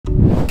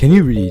Can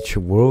you reach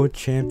world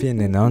champion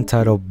in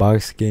Untitled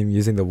box game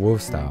using the wolf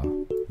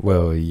style?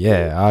 Well,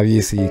 yeah,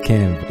 obviously you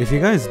can. If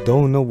you guys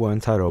don't know what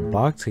Untitled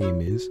box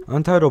game is,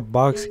 Untitled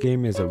box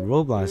game is a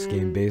roblox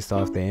game based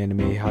off the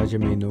anime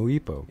Hajime no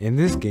Ippo. In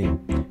this game,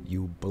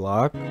 you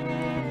block,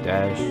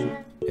 dash,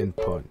 and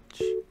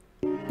punch.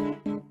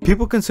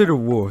 People consider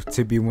wolf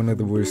to be one of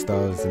the worst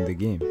styles in the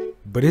game,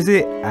 but is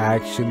it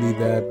actually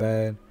that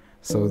bad?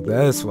 So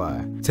that's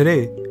why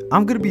today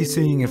I'm gonna be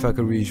seeing if I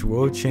could reach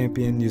world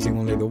champion using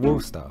only the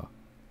wolf style.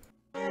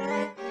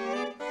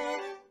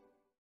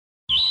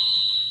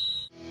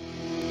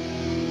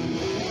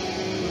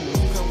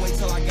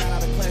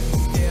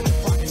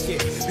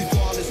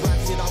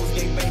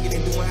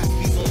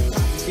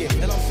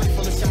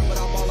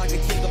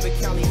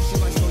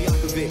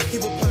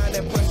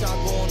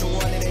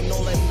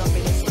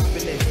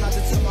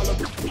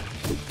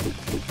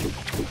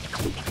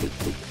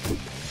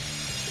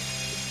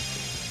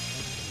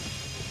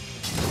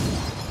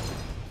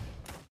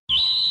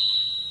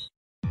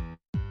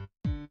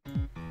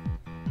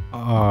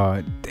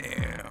 Aw,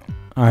 damn.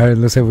 Alright,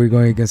 looks like we're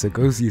going against a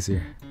ghost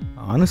user.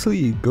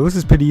 Honestly, ghost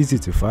is pretty easy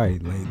to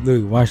fight. Like,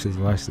 look, watch this,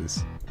 watch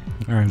this.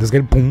 Alright, let's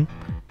get it. Boom.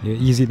 Yeah,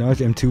 easy dodge.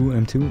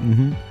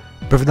 M2.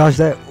 Perfect dodge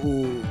that.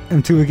 Ooh.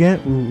 M2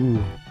 again.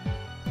 Ooh.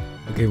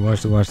 Okay,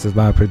 watch this.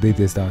 But I predict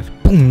this dodge.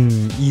 Boom.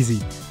 Easy.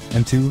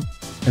 M2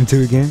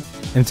 again.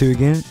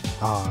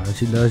 Ah,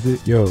 she dodged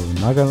it. Yo,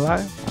 not gonna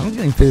lie, I'm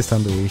getting pissed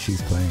on the way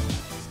she's playing.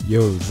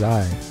 Yo,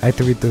 Zai,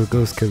 activate the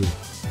ghost killer.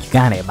 You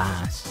got it,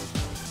 boss.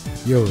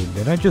 Yo,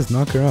 did I just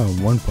knock her out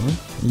in one punch?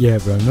 Yeah,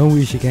 bro, no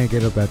way she can't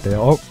get up at there.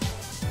 Oh,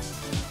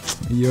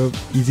 yup,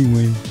 easy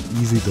win,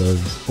 easy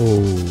does.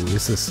 Oh,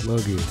 it's a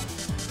slugger.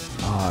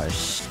 Ah,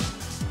 shit.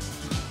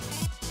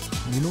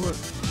 You know what?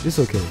 It's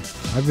okay.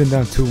 I've been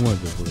down 2-1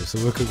 before, so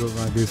what could go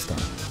wrong this time?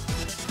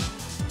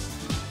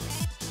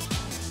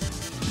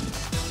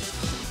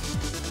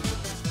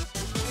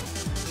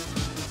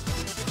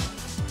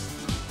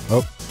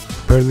 Oh,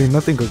 apparently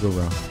nothing could go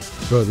wrong.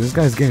 Bro, this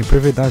guy's getting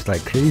perfect dodge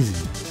like crazy.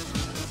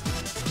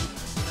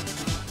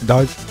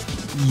 Dodge,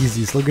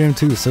 easy. Slow game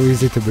too, so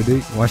easy to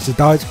predict. Watch the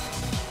dodge.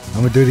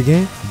 I'm gonna do it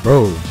again.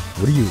 Bro,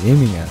 what are you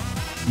aiming at?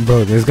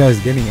 Bro, this guy's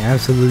getting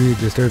absolutely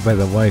disturbed by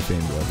the wife aim,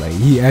 bro. Like,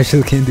 he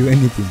actually can't do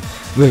anything.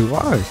 Look,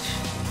 watch.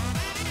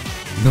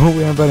 No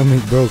way I'm about to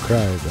make bro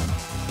cry, bro.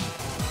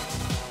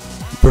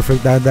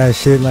 Perfect that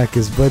shit like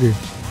it's butter.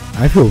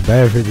 I feel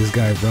bad for this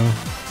guy, bro.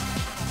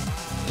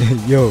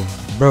 Yo,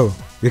 bro,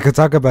 we could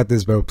talk about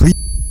this, bro, please.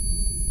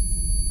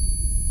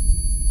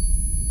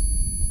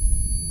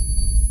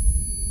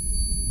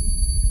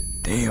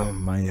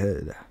 Damn, my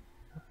head.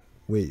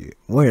 Wait,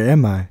 where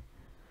am I?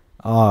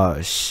 Oh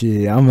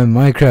shit, I'm in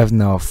Minecraft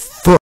now.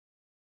 Fuck.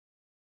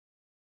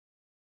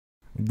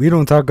 We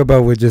don't talk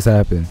about what just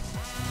happened.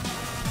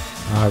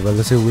 Alright, but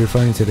let's see what we're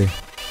fighting today.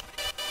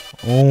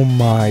 Oh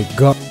my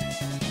god.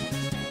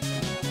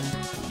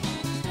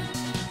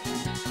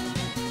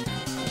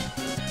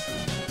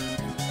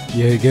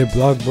 Yeah, get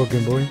block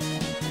broken, boy.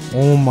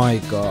 Oh my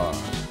god.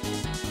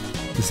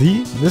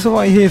 See? This is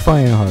why I hate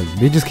fighting hard.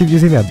 They just keep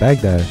using that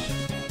backdash.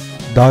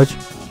 Dodge.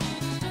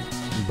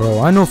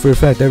 Bro, I know for a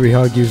fact every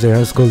hog user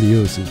has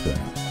scoliosis, bro.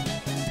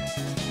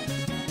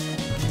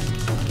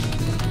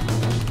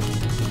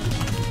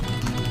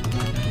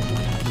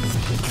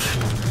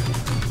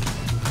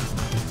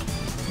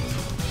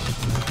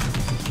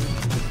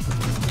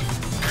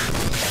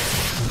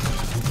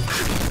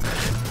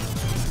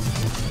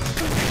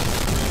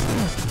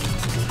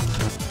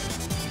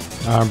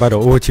 I'm about to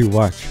ult you,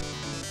 watch.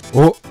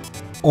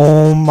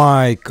 Oh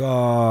my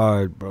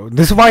god, bro.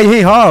 This is why I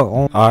hate hog.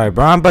 Oh. Alright,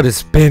 bro. I'm about to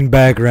spin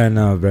back right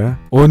now, bro.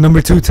 Oh,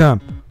 number 2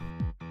 time.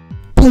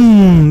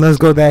 Boom. Let's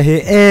go that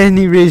hit. And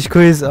he rage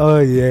quiz. Oh,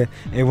 yeah.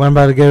 Hey, I'm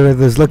about to get rid of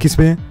this lucky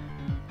spin.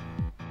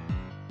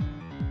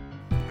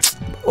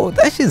 Oh,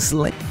 that shit's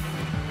lame.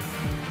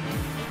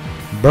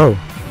 Bro,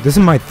 this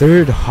is my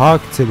 3rd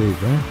hog today,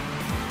 bro.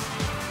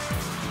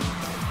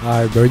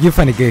 Alright, bro. You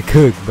finna get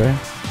cooked, bro.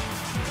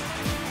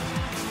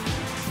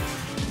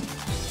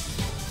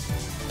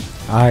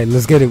 Alright,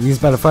 let's get it. We just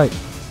about to fight.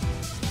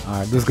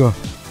 Alright, let's go.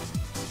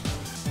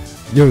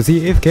 Yo, is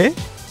he AFK?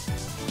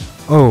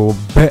 Oh,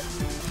 bet.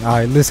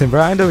 Alright, listen,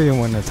 bro. I don't even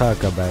want to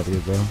talk about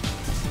it, bro.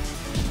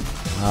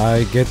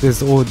 Alright, get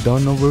this all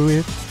done over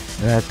with.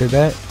 And after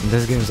that,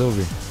 this game's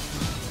over.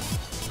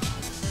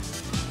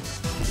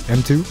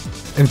 M2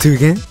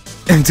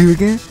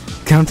 again.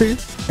 Counter.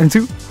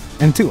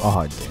 M2.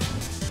 Oh,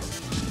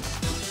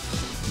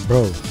 damn.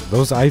 Bro,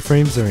 those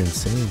iframes are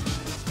insane.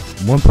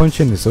 One punch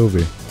and it's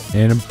over.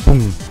 And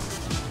boom.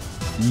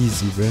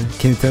 Easy, bro.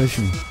 Can't touch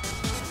me.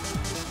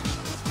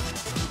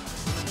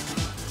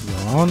 Yo,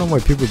 I don't know why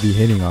people be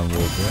hitting on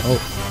Wolf, bro. Oh,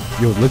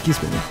 yo, lucky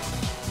spinner.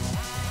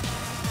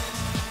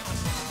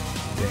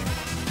 Damn.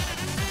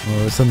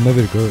 Oh, it's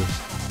another ghost.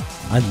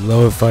 I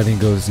love fighting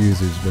ghost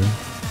users, bro.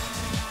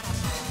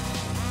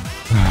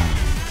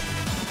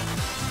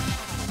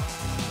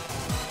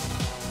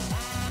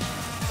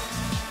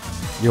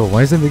 Yo,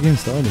 why isn't the game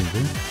starting,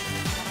 bro?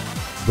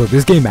 Bro,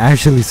 this game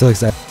actually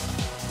sucks.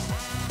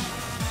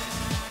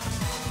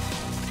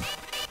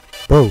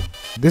 Bro,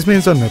 this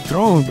man's on the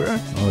throne, bro.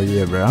 Oh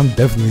yeah, bro, I'm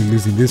definitely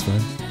losing this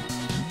one.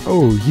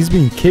 Oh, he's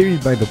being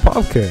carried by the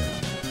Popcat.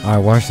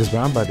 Alright, watch this,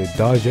 bro. I'm about to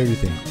dodge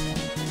everything.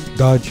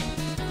 Dodge.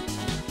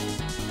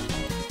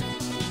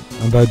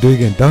 I'm about to do it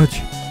again.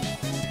 Dodge.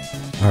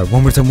 Alright,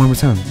 one more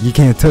time. You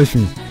can't touch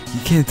me.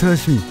 You can't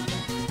touch me.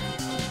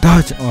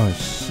 Dodge. Oh,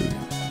 shit.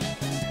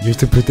 You're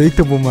too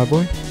predictable, my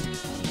boy.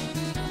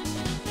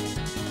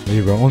 Hey,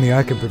 bro, only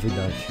I can perfect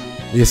dodge.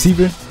 You see,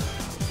 bro?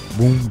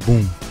 Boom,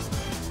 boom.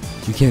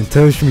 You can't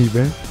touch me,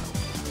 bro.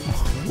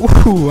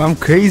 Ooh, I'm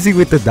crazy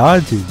with the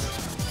dodges.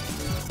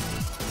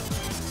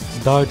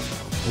 Dodge.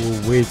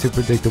 Oh, way too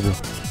predictable.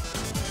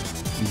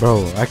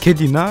 Bro, I kid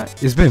you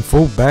not. It's been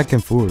full back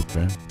and forth,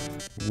 bro.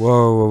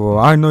 Whoa.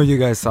 I know you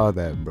guys saw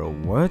that, bro.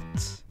 What?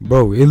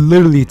 Bro, it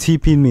literally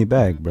TP'd me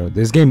back, bro.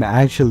 This game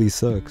actually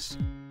sucks.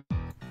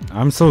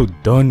 I'm so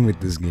done with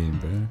this game,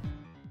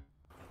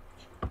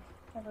 bro.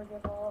 Never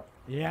give up.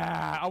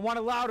 Yeah, I want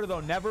it louder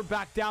though. Never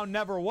back down,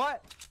 never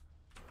what?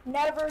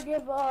 Never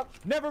give up.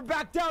 Never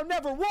back down,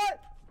 never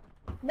what?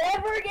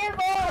 Never give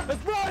up.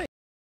 Let's run!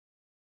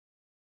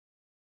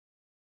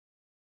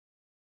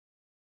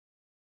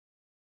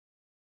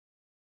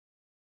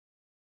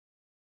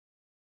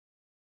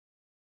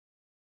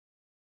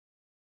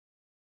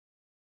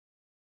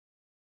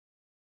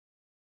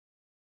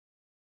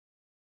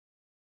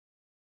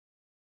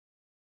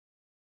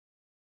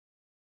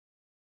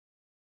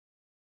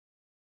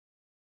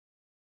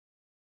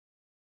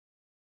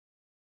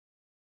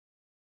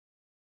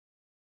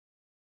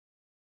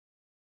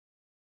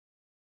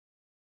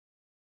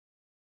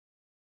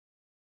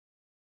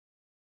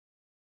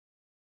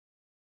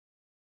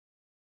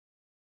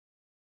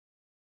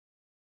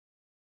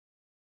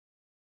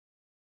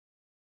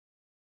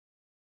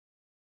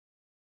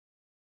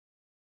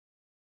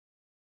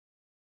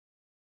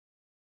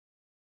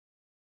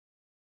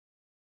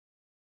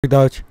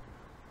 Dodge.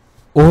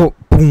 Oh,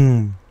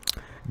 boom.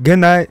 Good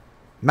night.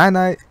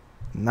 Night.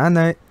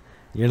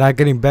 You're not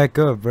getting back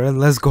up, bro.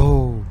 Let's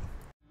go.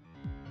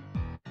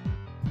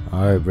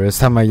 Alright, bro. It's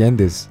time I end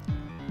this.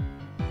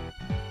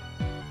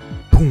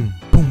 Boom.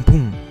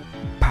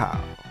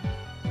 Pow.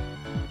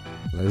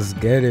 Let's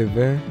get it,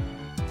 bro.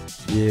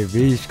 Yeah,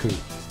 reach cool.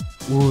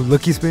 Ooh,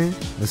 lucky spin.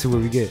 Let's see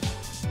what we get.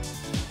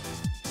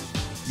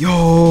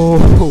 Yo.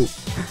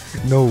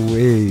 No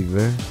way,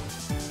 bro.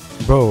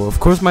 Bro, of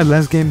course my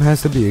last game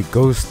has to be a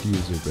ghost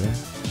user, bro.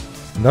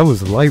 That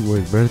was light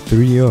work, bro.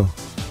 3-0.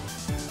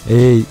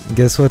 Hey,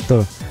 guess what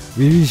though?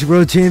 We reached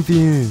world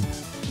champion.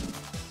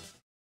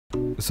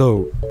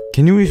 So,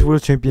 can you reach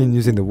world champion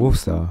using the wolf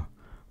style?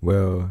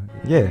 Well,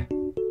 yeah.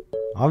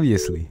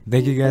 Obviously.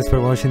 Thank you guys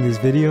for watching this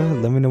video.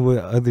 Let me know what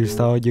other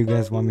style you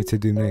guys want me to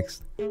do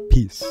next.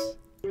 Peace.